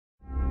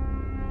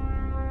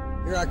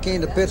Here I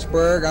came to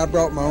Pittsburgh, I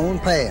brought my own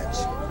pads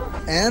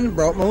and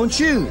brought my own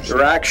shoes.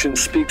 Your actions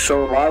speak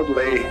so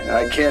loudly,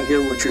 I can't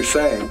hear what you're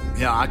saying.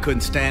 Yeah, I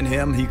couldn't stand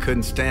him, he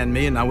couldn't stand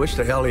me, and I wish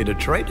the hell he'd have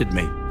traded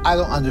me. I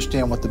don't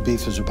understand what the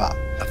beef is about.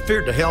 I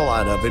feared the hell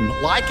out of him.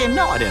 Like him?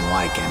 No, I didn't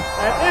like him.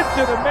 And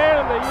into the Man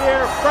of the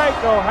Year,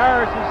 Franco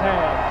Harris's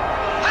hand.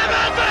 How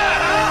about that,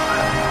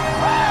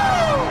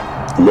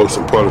 huh? The most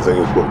important thing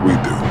is what we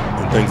do.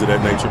 And things of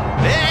that nature.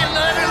 Hey,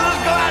 let's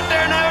go out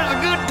there and have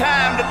a good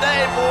time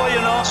today, boy,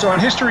 you know. So on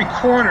History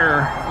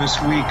Corner this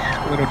week,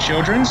 little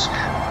children's.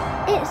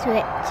 It's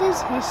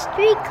Rich's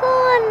History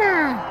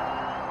Corner.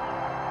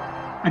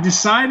 I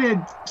decided,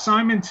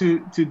 Simon, to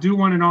do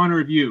one in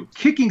honor of you.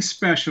 Kicking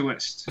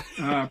specialists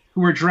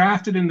who were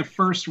drafted in the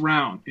first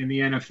round in the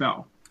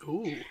NFL.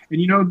 Ooh.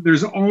 And you know,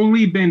 there's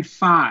only been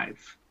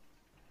 5.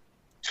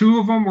 2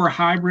 of them were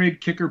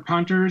hybrid kicker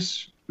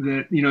punters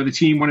that, you know, the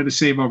team wanted to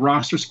save a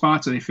roster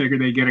spot, so they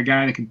figured they'd get a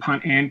guy that can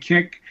punt and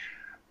kick.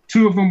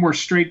 2 of them were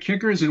straight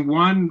kickers, and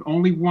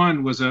only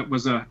one was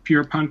a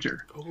pure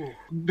punter. Ooh.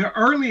 The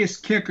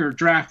earliest kicker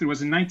drafted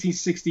was in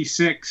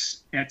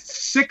 1966 at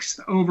 6th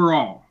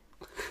overall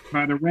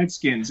by the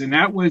Redskins, and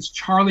that was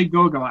Charlie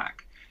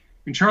Gogolak.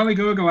 And Charlie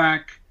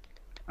Gogolak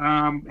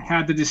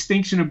had the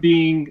distinction of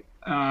being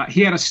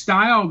he had a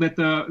style that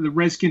the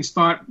Redskins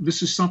thought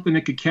this is something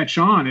that could catch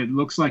on. It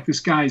looks like this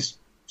guy's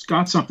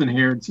got something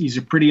here. He's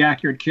a pretty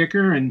accurate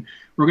kicker, and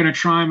we're going to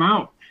try him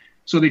out.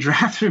 So they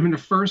drafted him in the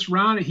first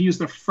round. He is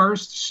the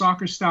first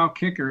soccer-style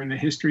kicker in the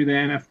history of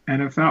the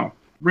NFL.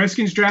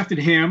 Redskins drafted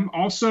him.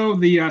 Also,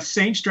 the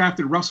Saints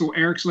drafted Russell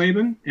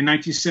Ericsleben in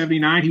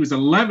 1979. He was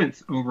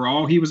 11th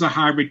overall. He was a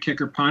hybrid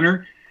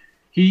kicker-punter.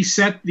 He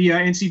set the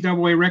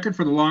NCAA record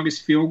for the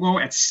longest field goal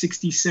at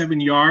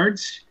 67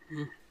 yards.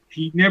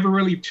 He never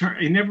really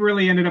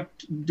ended up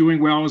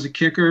doing well as a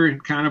kicker,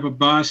 kind of a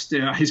bust.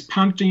 His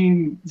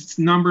punting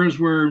numbers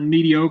were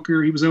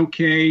mediocre. He was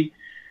okay.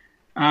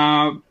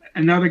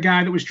 Another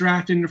guy that was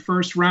drafted in the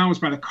first round was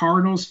by the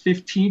Cardinals,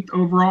 15th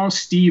overall,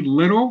 Steve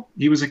Little.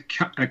 He was a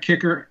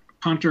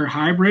kicker-punter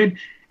hybrid,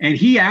 and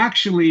he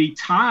actually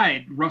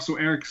tied Russell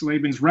Eric's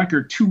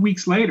record 2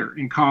 weeks later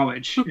in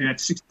college at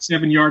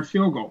 67-yard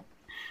field goal.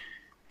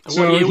 And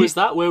what year was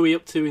that? Where are we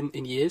up to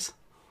in years?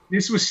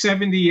 This was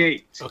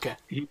 78. Okay.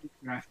 He was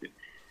drafted.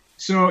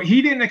 So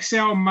he didn't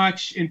excel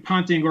much in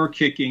punting or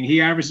kicking. He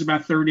averaged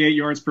about 38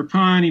 yards per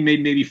punt. He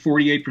made maybe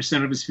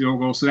 48% of his field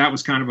goals, so that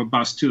was kind of a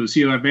bust too. So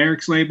you have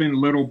Ericsleben,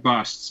 little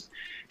busts.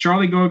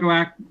 Charlie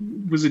Gogolak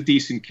was a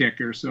decent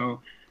kicker. So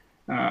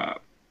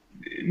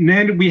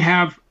then we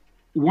have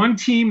one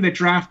team that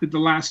drafted the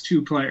last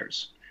 2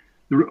 players.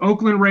 The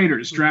Oakland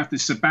Raiders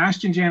drafted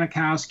Sebastian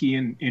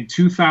Janikowski in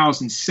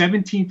 2000,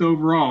 17th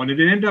overall, and it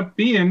ended up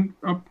being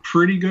a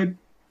pretty good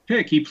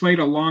pick. He played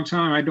a long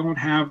time. I don't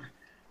have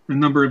the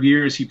number of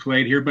years he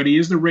played here, but he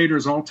is the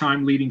Raiders'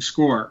 all-time leading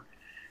scorer.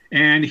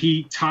 And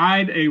he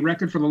tied a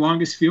record for the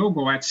longest field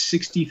goal at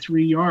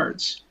 63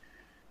 yards.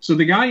 So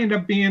the guy ended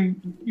up being,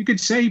 you could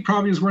say he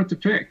probably was worth the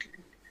pick.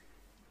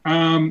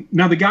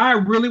 Now, the guy I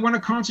really want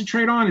to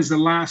concentrate on is the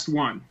last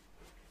one.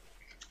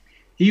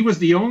 He was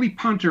the only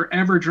punter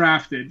ever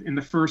drafted in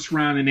the first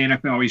round in the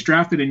NFL. He's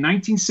drafted in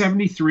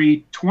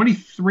 1973,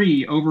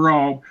 23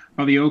 overall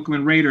by the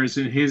Oakland Raiders,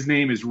 and his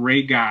name is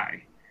Ray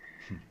Guy.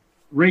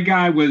 Ray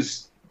Guy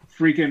was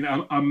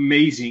freaking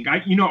amazing.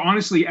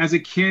 Honestly, as a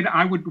kid,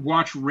 I would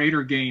watch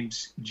Raider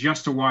games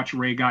just to watch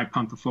Ray Guy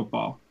punt the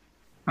football.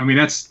 I mean,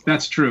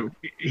 that's true.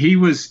 He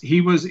was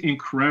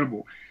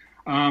incredible.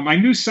 I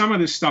knew some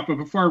of this stuff, but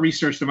before I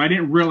researched him, I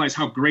didn't realize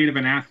how great of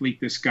an athlete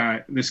this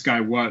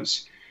guy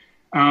was.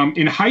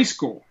 In high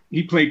school,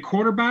 he played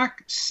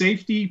quarterback,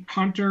 safety,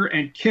 punter,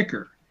 and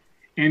kicker,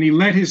 and he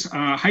led his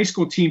high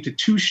school team to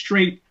 2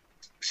 straight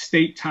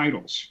state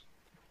titles.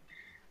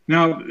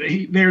 Now,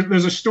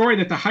 there's a story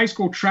that the high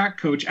school track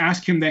coach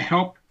asked him to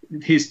help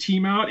his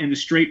team out in the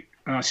state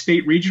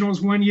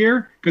regionals one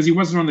year because he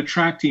wasn't on the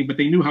track team, but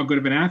they knew how good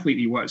of an athlete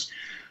he was.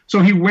 So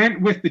he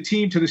went with the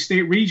team to the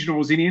state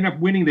regionals, and he ended up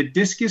winning the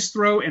discus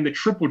throw and the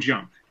triple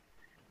jump.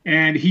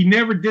 And he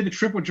never did the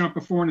triple jump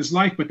before in his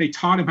life, but they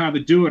taught him how to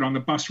do it on the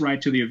bus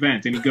ride to the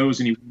event, and he goes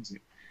and he wins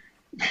it.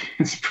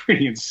 It's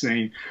pretty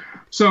insane.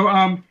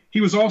 So he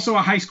was also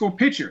a high school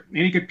pitcher,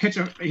 and he could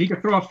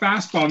throw a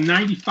fastball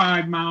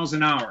 95 miles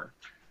an hour,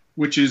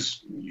 which is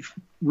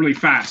really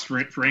fast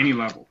for any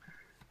level.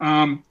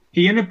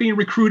 He ended up being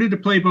recruited to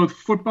play both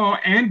football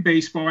and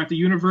baseball at the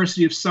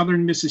University of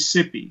Southern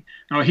Mississippi.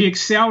 Now, he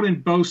excelled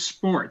in both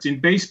sports. In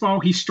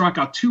baseball, he struck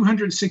out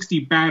 260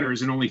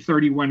 batters in only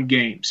 31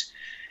 games.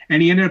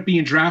 And he ended up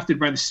being drafted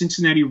by the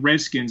Cincinnati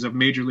Redskins of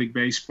Major League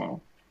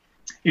Baseball.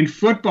 In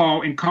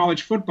football, in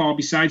college football,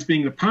 besides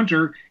being the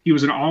punter, he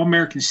was an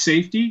All-American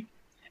safety,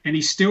 and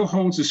he still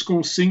holds the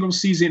school's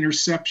single-season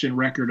interception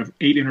record of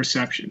 8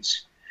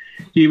 interceptions.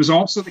 He was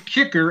also the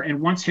kicker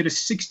and once hit a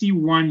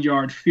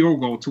 61-yard field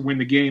goal to win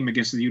the game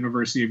against the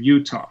University of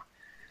Utah,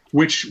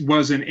 which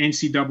was an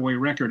NCAA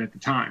record at the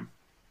time.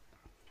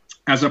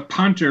 As a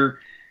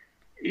punter,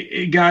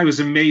 the guy was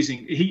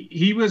amazing.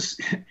 He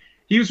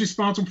He was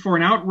responsible for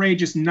an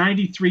outrageous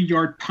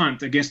 93-yard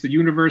punt against the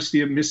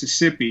University of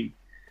Mississippi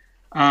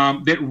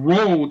that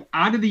rolled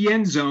out of the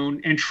end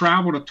zone and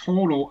traveled a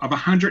total of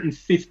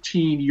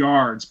 115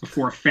 yards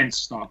before a fence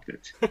stopped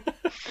it.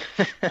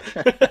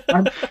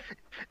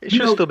 It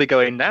should still be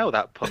going now,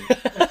 that punt.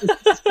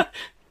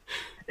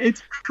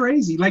 It's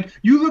crazy. Like,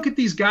 you look at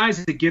these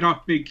guys that get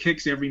off big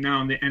kicks every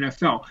now in the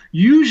NFL.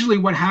 Usually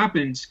what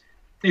happens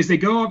is they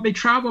go up, they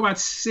travel about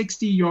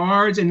 60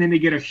 yards, and then they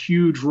get a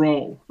huge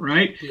roll,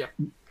 right? Yeah.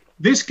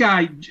 This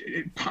guy,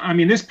 I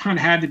mean, this punt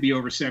had to be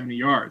over 70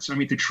 yards. I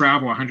mean, to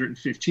travel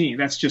 115,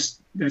 that's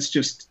just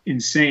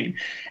insane.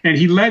 And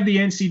he led the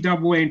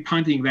NCAA in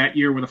punting that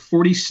year with a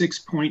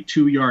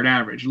 46.2 yard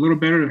average. A little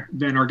better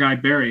than our guy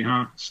Barry,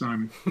 huh,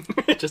 Simon?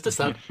 Just a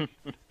sound.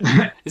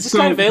 Is this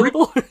guy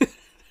available?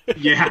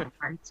 Yeah,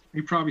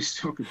 he probably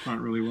still could punt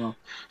really well.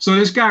 So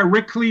this guy,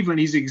 Rick Cleveland,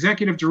 he's the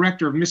executive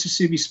director of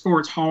Mississippi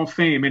Sports Hall of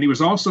Fame, and he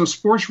was also a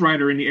sports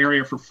writer in the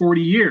area for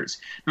 40 years.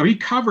 Now, he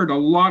covered a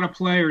lot of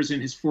players in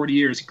his 40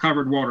 years. He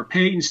covered Walter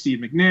Payton, Steve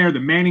McNair, the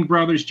Manning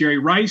brothers, Jerry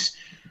Rice.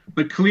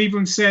 But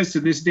Cleveland says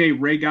to this day,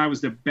 Ray Guy was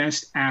the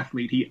best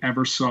athlete he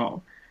ever saw.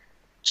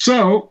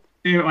 So,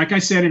 like I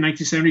said, in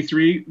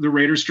 1973, the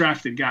Raiders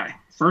drafted Guy,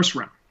 first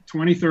round,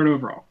 23rd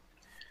overall.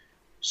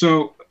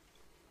 So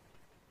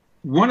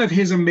one of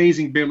his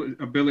amazing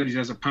abilities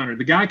as a punter,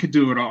 the guy could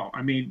do it all.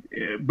 I mean,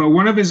 but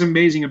one of his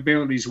amazing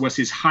abilities was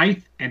his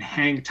height and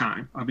hang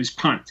time of his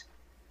punt.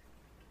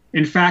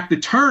 In fact, the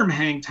term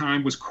hang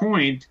time was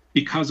coined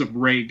because of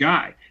Ray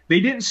Guy.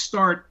 They didn't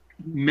start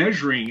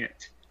measuring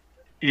it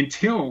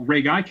until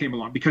Ray Guy came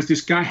along, because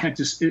this guy had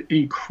this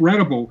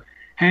incredible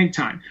hang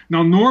time.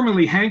 Now,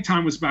 normally hang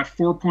time was about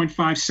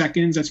 4.5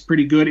 seconds. That's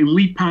pretty good.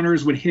 Elite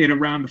punters would hit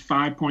around the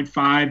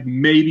 5.5,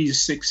 maybe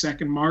 6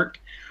 second mark.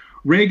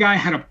 Ray Guy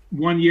had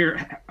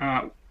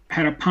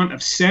a punt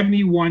of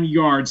 71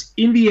 yards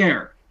in the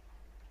air,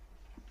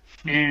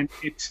 and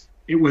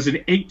it was an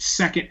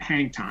 8-second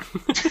hang time.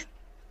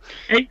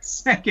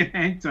 8-second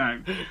hang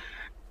time.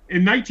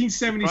 In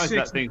 1976,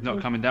 that thing's not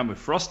coming down with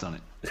frost on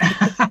it.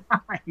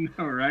 I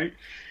know, right?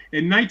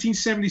 In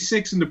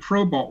 1976, in the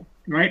Pro Bowl,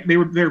 right? They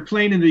were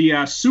playing in the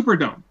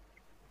Superdome,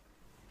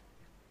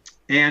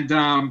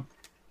 and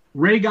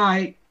Ray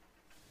Guy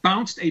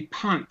bounced a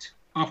punt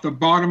off the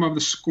bottom of the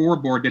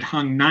scoreboard that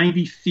hung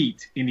 90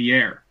 feet in the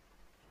air.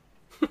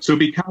 So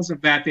because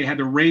of that, they had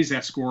to raise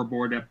that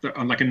scoreboard up to,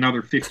 like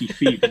another 50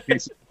 feet in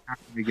case it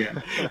happened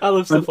again. I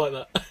love stuff like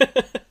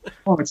that.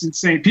 Oh, it's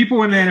insane.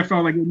 People in the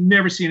NFL, like, they've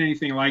never seen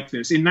anything like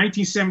this. In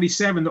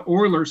 1977, the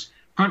Oilers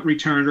punt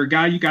returner, a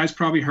guy you guys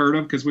probably heard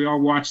of because we all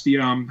watched the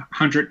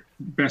 100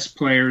 best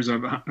players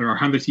of, or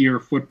 100th year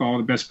of football,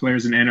 the best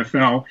players in the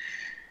NFL.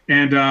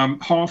 And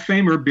Hall of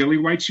Famer Billy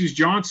White Shoes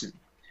Johnson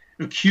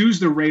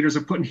accused the Raiders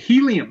of putting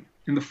helium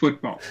in the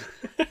football.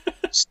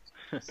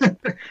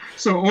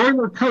 So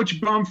Oiler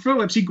coach Bum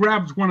Phillips, he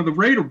grabs one of the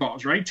Raider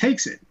balls, right?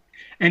 Takes it.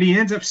 And he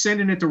ends up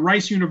sending it to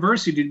Rice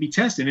University to be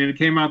tested. And it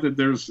came out that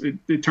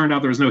it turned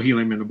out there was no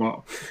helium in the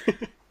ball.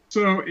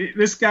 So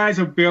this guy's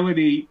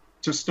ability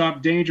to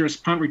stop dangerous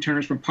punt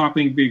returners from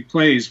popping big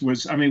plays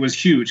was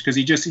huge, because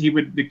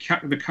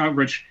the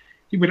coverage,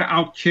 he would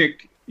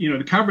outkick,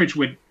 the coverage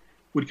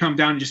would come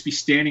down and just be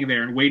standing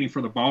there and waiting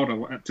for the ball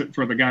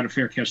for the guy to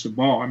fair catch the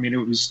ball. I mean, it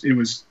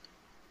was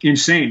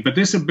insane. But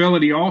this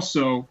ability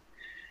also,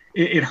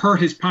 it hurt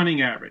his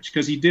punting average,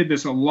 because he did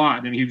this a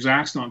lot, and he was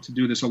asked on to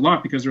do this a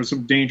lot because there were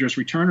some dangerous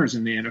returners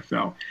in the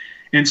NFL.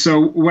 And so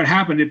what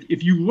happened,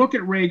 if you look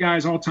at Ray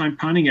Guy's all-time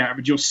punting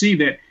average, you'll see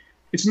that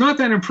it's not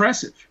that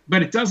impressive,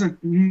 but it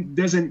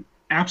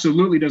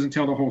absolutely doesn't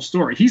tell the whole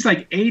story. He's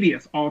like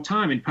 80th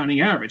all-time in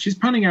punting average. His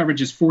punting average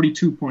is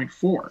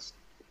 42.4,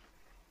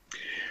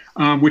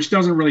 which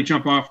doesn't really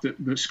jump off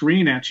the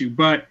screen at you,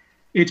 but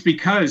it's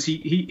because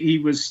he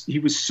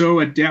was so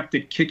adept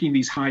at kicking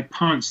these high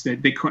punts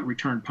that they couldn't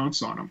return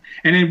punts on him.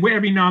 And then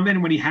every now and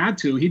then when he had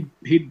to,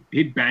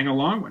 he'd bang a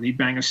long one. He'd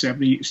bang a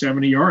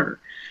 70-yarder.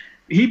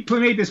 He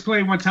made this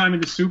play one time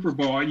in the Super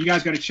Bowl. You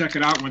guys got to check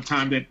it out one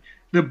time, that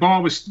the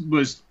ball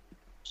was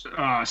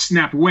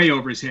snapped way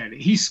over his head.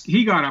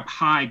 He got up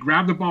high,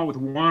 grabbed the ball with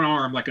one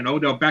arm like an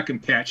Odell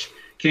Beckham catch,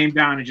 came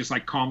down and just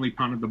like calmly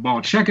punted the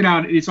ball. Check it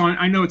out.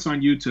 I know it's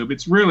on YouTube.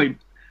 It's really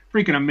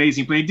freaking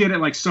amazing play. He did it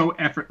like so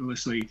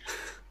effortlessly.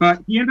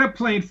 But he ended up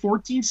playing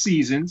 14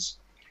 seasons.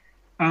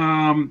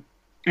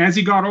 As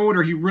he got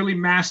older, he really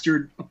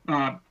mastered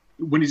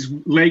when his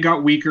leg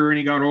got weaker and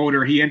he got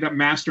older, he ended up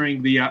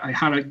mastering the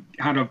how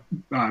to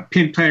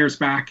pin players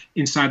back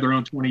inside their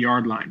own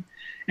 20-yard line.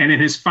 And in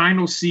his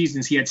final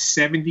seasons, he had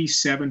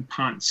 77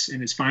 punts in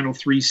his final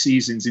 3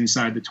 seasons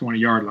inside the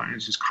 20-yard line.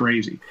 It's just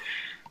crazy.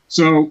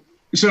 So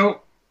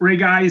Ray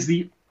Guy is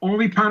the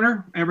only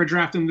punter ever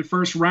drafted in the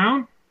first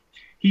round.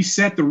 He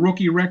set the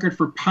rookie record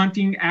for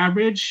punting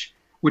average,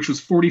 which was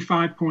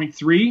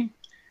 45.3.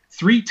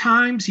 3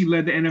 times he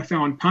led the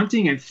NFL in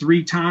punting, and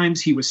 3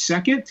 times he was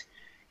second.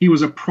 He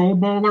was a Pro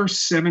Bowler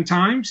 7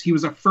 times. He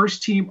was a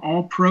first-team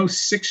All-Pro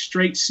 6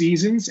 straight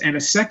seasons and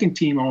a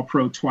second-team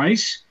All-Pro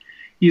twice.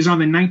 He was on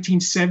the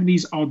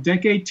 1970s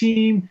All-Decade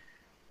team,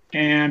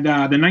 And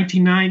the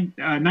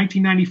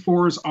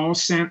 1994's All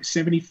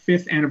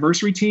 75th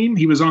Anniversary team.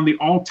 He was on the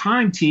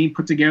all-time team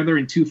put together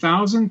in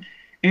 2000,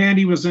 and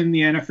he was in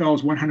the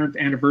NFL's 100th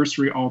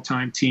Anniversary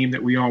all-time team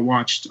that we all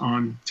watched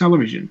on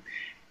television.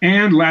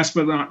 And last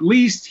but not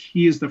least,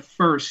 he is the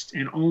first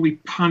and only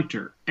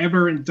punter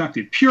ever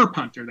inducted, pure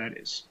punter that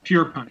is,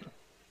 pure punter,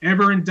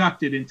 ever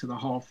inducted into the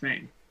Hall of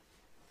Fame.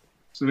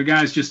 So the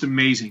guy's just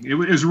amazing. It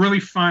was really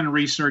fun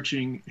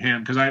researching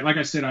him because, like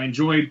I said, I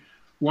enjoyed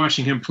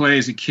watching him play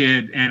as a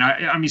kid. And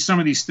I mean, some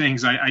of these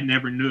things I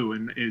never knew,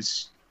 and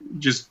is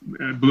just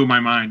blew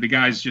my mind. The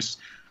guy's just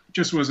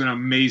was an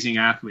amazing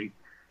athlete.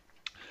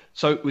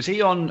 So was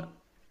he on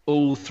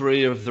all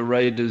three of the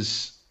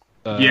Raiders'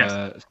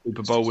 yes.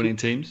 Super Bowl winning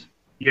teams?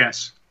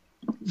 Yes.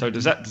 So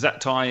does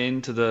that tie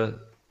into the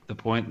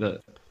point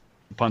that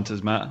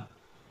punters matter?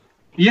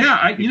 Yeah,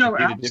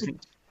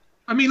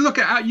 I mean, look,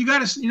 you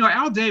got to,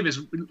 Al Davis,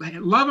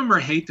 love him or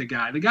hate the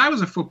guy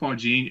was a football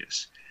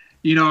genius,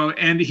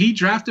 and he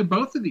drafted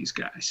both of these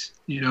guys,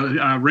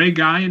 Ray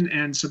Guy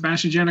and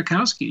Sebastian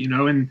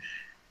Janikowski,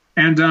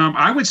 and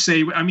I would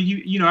say, I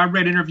mean, I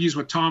read interviews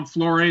with Tom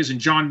Flores and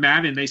John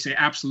Madden. They say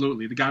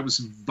absolutely the guy was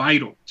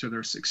vital to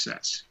their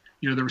success.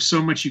 There was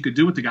so much you could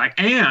do with the guy.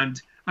 And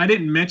I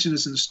didn't mention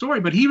this in the story,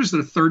 but he was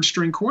their third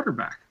string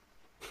quarterback.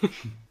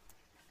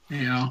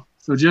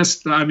 So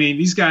just, I mean,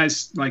 these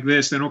guys like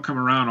this, they don't come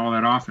around all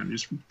that often.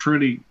 It's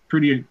pretty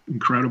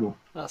incredible.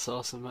 That's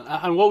awesome, man.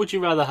 And what would you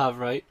rather have,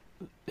 right?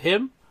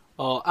 Him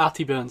or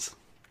Artie Burns?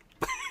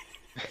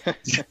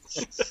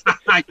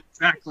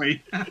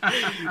 Exactly.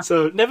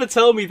 So never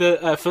tell me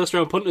that first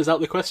round punter's out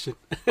the question.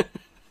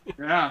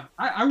 Yeah,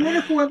 I wonder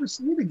if we'll ever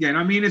see it again.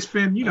 I mean, it's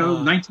been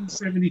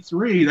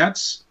 1973.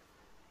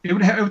 It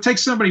would take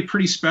somebody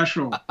pretty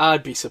special.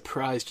 I'd be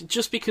surprised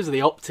just because of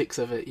the optics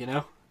of it.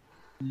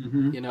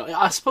 Mm-hmm.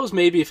 I suppose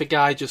maybe if a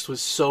guy just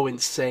was so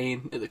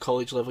insane at the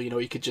college level,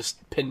 he could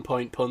just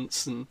pinpoint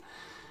punts and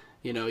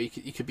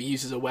he could be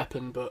used as a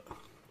weapon, but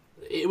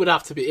it'd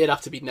have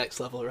to be next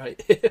level,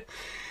 right?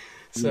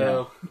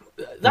 So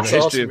that's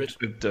awesome. The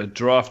history of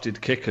drafted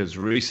kickers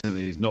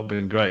recently has not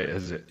been great,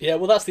 has it? Yeah,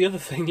 well, that's the other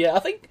thing. Yeah, I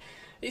think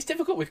it's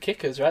difficult with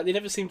kickers, right? They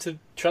never seem to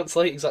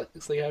translate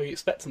exactly how you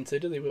expect them to,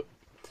 do they? But...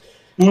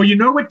 Well,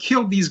 what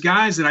killed these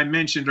guys that I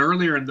mentioned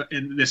earlier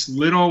in this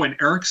Little and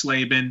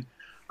Eriksleben,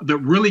 that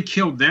really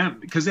killed them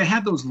because they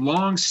had those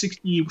long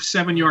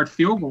 67-yard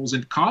field goals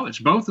in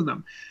college, both of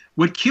them.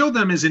 What killed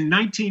them is in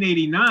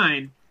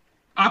 1989,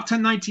 up to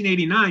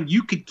 1989,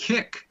 you could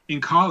kick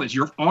in college.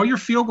 All your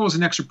field goals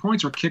and extra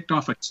points were kicked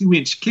off a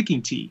 2-inch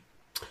kicking tee.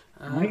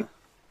 Right?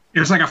 It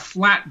was like a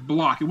flat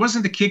block. It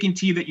wasn't the kicking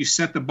tee that you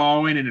set the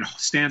ball in and it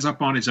stands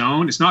up on its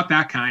own. It's not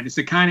that kind.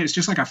 It's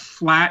just like a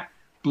flat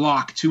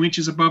block 2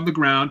 inches above the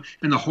ground,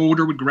 and the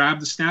holder would grab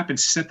the snap and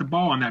set the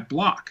ball on that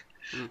block.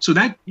 So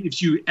that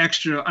gives you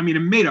extra. I mean,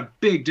 it made a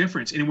big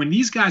difference. And when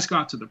these guys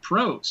got to the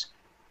pros,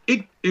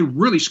 it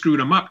really screwed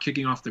them up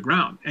kicking off the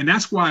ground. And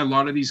that's why a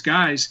lot of these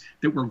guys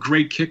that were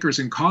great kickers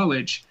in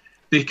college,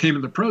 they came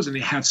to the pros and they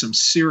had some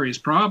serious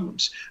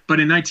problems. But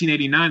in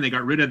 1989, they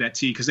got rid of that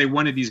tee because they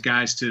wanted these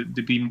guys to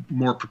be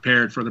more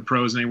prepared for the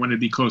pros, and they wanted to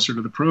be closer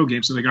to the pro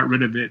game. So they got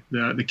rid of it,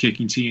 the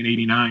kicking tee in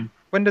 89.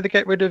 When did they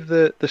get rid of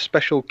the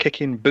special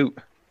kicking boot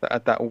that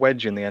had that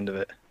wedge in the end of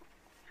it?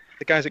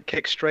 The guys that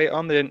kick straight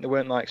on, they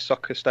weren't like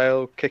soccer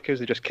style kickers.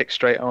 They just kicked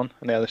straight on,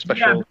 and they had a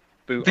special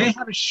boot. They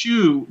had a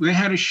shoe.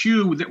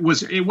 that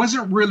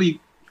wasn't really.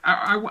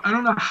 I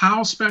don't know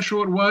how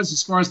special it was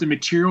as far as the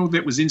material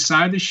that was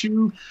inside the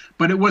shoe,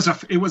 but it was a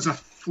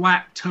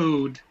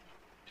flat-toed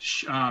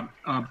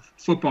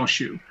football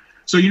shoe.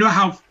 So you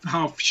know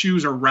how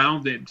shoes are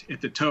rounded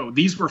at the toe.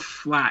 These were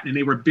flat, and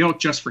they were built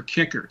just for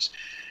kickers.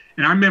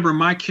 And I remember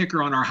my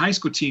kicker on our high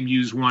school team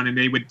used one,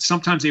 and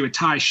sometimes they would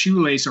tie a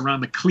shoelace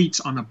around the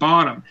cleats on the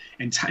bottom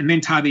and then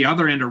tie the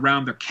other end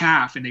around the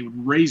calf, and they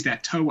would raise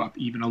that toe up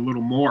even a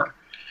little more.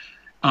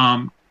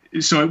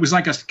 So it was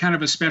like a kind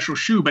of a special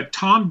shoe. But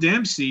Tom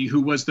Dempsey,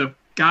 who was the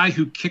guy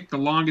who kicked the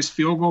longest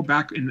field goal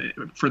back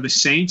for the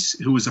Saints,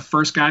 who was the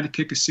first guy to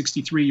kick a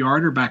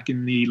 63-yarder back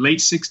in the late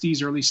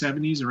 60s, early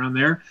 70s, around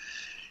there,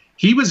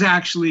 he was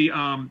actually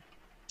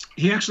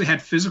he actually had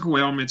physical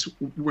ailments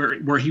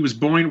where he was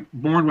born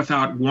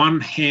without one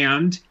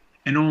hand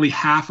and only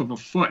half of a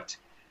foot.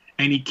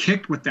 And he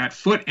kicked with that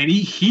foot, and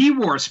he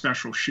wore a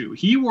special shoe.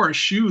 He wore a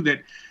shoe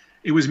that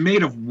it was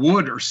made of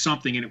wood or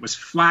something, and it was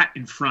flat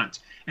in front.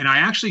 And I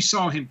actually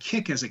saw him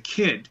kick as a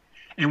kid.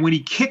 And when he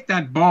kicked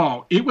that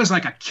ball, it was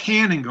like a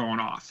cannon going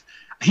off.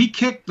 He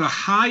kicked the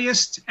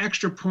highest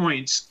extra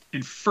points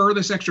and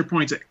furthest extra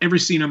points I've ever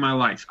seen in my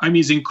life. I mean,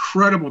 it's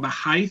incredible the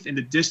height and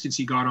the distance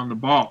he got on the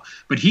ball.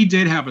 But he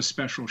did have a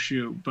special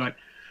shoe. But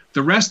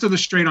the rest of the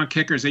straight-on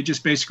kickers, they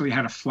just basically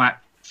had a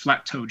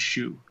flat-toed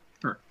shoe.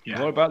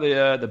 What about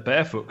the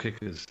barefoot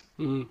kickers?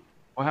 Mm.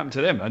 What happened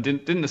to them?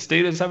 Didn't the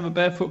Steelers have a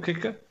barefoot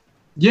kicker?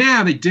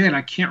 Yeah, they did.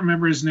 I can't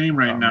remember his name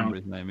right now. I don't remember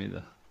his name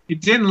either.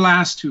 It didn't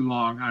last too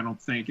long, I don't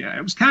think.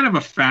 It was kind of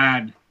a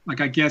fad. Like,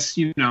 I guess,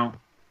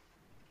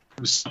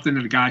 It was something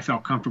that the guy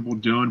felt comfortable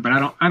doing, but I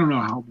don't know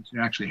how much it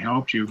actually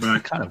helped you.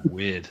 But kind of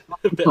weird.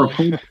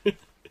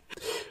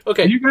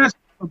 Okay. You guys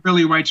know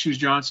Billy White Shoes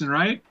Johnson,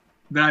 right?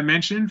 That I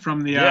mentioned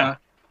from the. Yeah.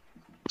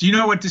 Do you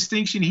know what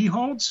distinction he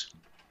holds?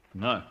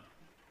 No.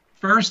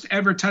 First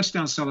ever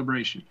touchdown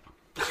celebration.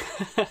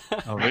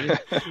 Oh, really?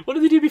 What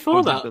did they do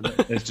before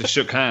that? They just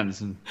shook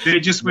hands and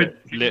they just went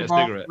lit a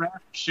cigarette.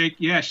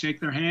 Shake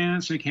their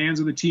hands, shake hands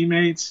with the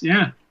teammates.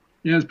 Yeah,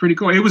 it's pretty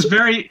cool.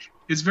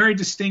 It's very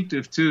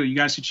distinctive too. You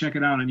guys should check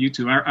it out on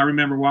YouTube. I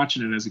remember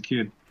watching it as a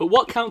kid. But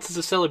what counts as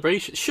a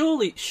celebration?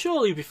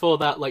 Surely before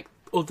that, like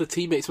other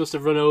teammates must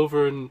have run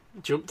over and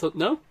jumped up.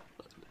 No.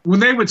 Well,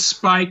 they would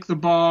spike the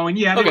ball, and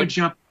they Okay. would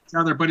jump each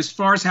other. But as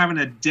far as having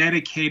a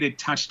dedicated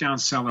touchdown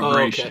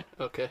celebration,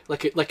 Okay,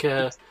 like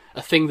a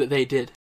thing that they did.